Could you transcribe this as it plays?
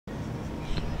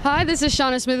Hi, this is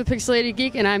Shauna Smith with Pixelated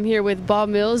Geek, and I'm here with Bob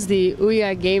Mills, the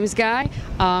OUYA games guy.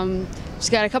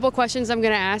 Just got a couple questions I'm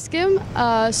going to ask him.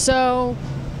 So,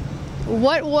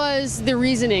 what was the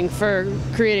reasoning for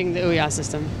creating the OUYA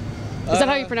system? Is that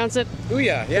how you pronounce it?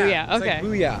 OUYA, yeah. OUYA, okay.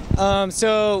 Like OUYA.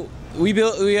 So we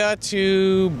built OUYA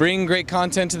to bring great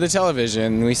content to the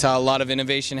television. We saw a lot of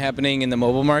innovation happening in the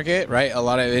mobile market, right? A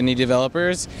lot of indie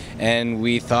developers, and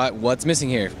we thought, what's missing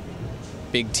here?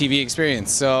 Big TV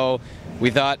experience. So we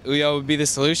thought OUYA would be the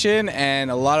solution, and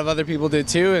a lot of other people did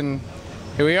too, and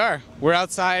here we are. We're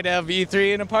outside of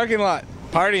E3 in a parking lot,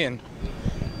 partying.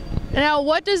 Now,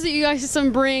 what does the OUYA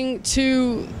system bring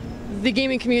to the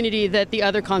gaming community that the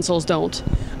other consoles don't?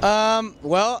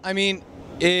 Well, I mean,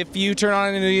 if you turn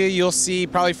on an OUYA, you'll see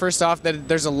probably first off that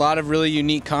there's a lot of really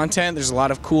unique content. There's a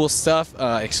lot of cool stuff,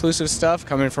 exclusive stuff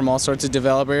coming from all sorts of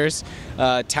developers.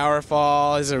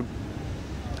 Towerfall is an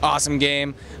awesome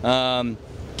game.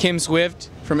 Kim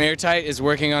Swift from Airtight is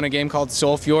working on a game called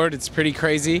Soul Fjord. It's pretty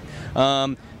crazy.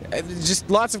 Just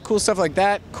lots of cool stuff like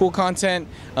that, cool content.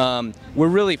 We're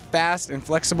really fast and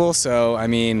flexible, so I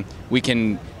mean, we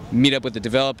can meet up with the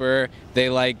developer. They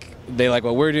like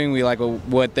what we're doing, we like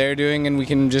what they're doing, and we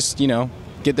can just, you know,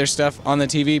 get their stuff on the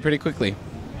TV pretty quickly.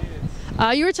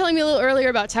 You were telling me a little earlier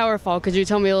about Towerfall. Could you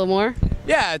tell me a little more?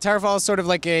 Yeah, Towerfall is sort of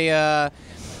like a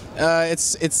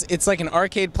it's like an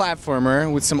arcade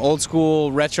platformer with some old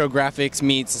school retro graphics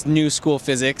meets new school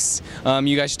physics.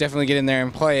 You guys should definitely get in there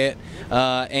and play it.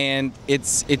 And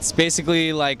it's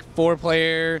basically like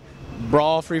 4-player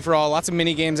brawl, free for all, lots of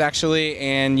mini games actually,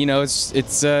 and you know it's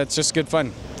just good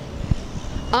fun.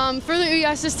 For the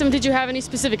OUYA system, did you have any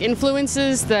specific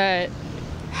influences that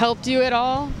helped you at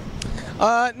all?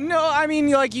 No, I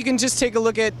mean, like, you can just take a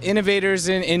look at innovators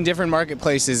in different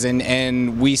marketplaces,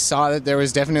 and we saw that there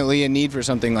was definitely a need for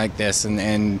something like this,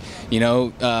 and you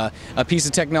know, a piece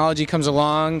of technology comes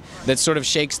along that sort of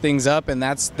shakes things up, and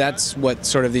that's what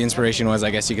sort of the inspiration was,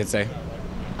 I guess you could say.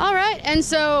 All right, and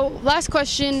so last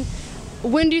question,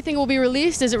 when do you think it will be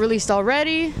released? Is it released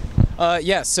already?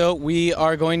 Yeah, so we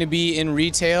are going to be in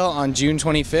retail on June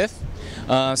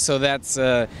 25th, so that's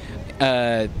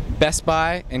Best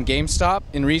Buy and GameStop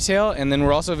in retail, and then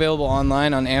we're also available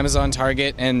online on Amazon,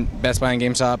 Target, and Best Buy and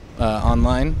GameStop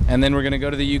online. And then we're going to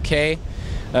go to the UK,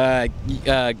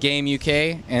 Game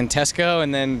UK, and Tesco,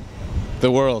 and then the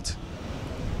world.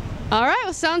 All right,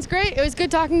 well, sounds great. It was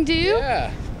good talking to you.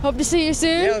 Yeah. Hope to see you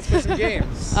soon. Yeah, let's play some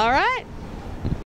games. All right.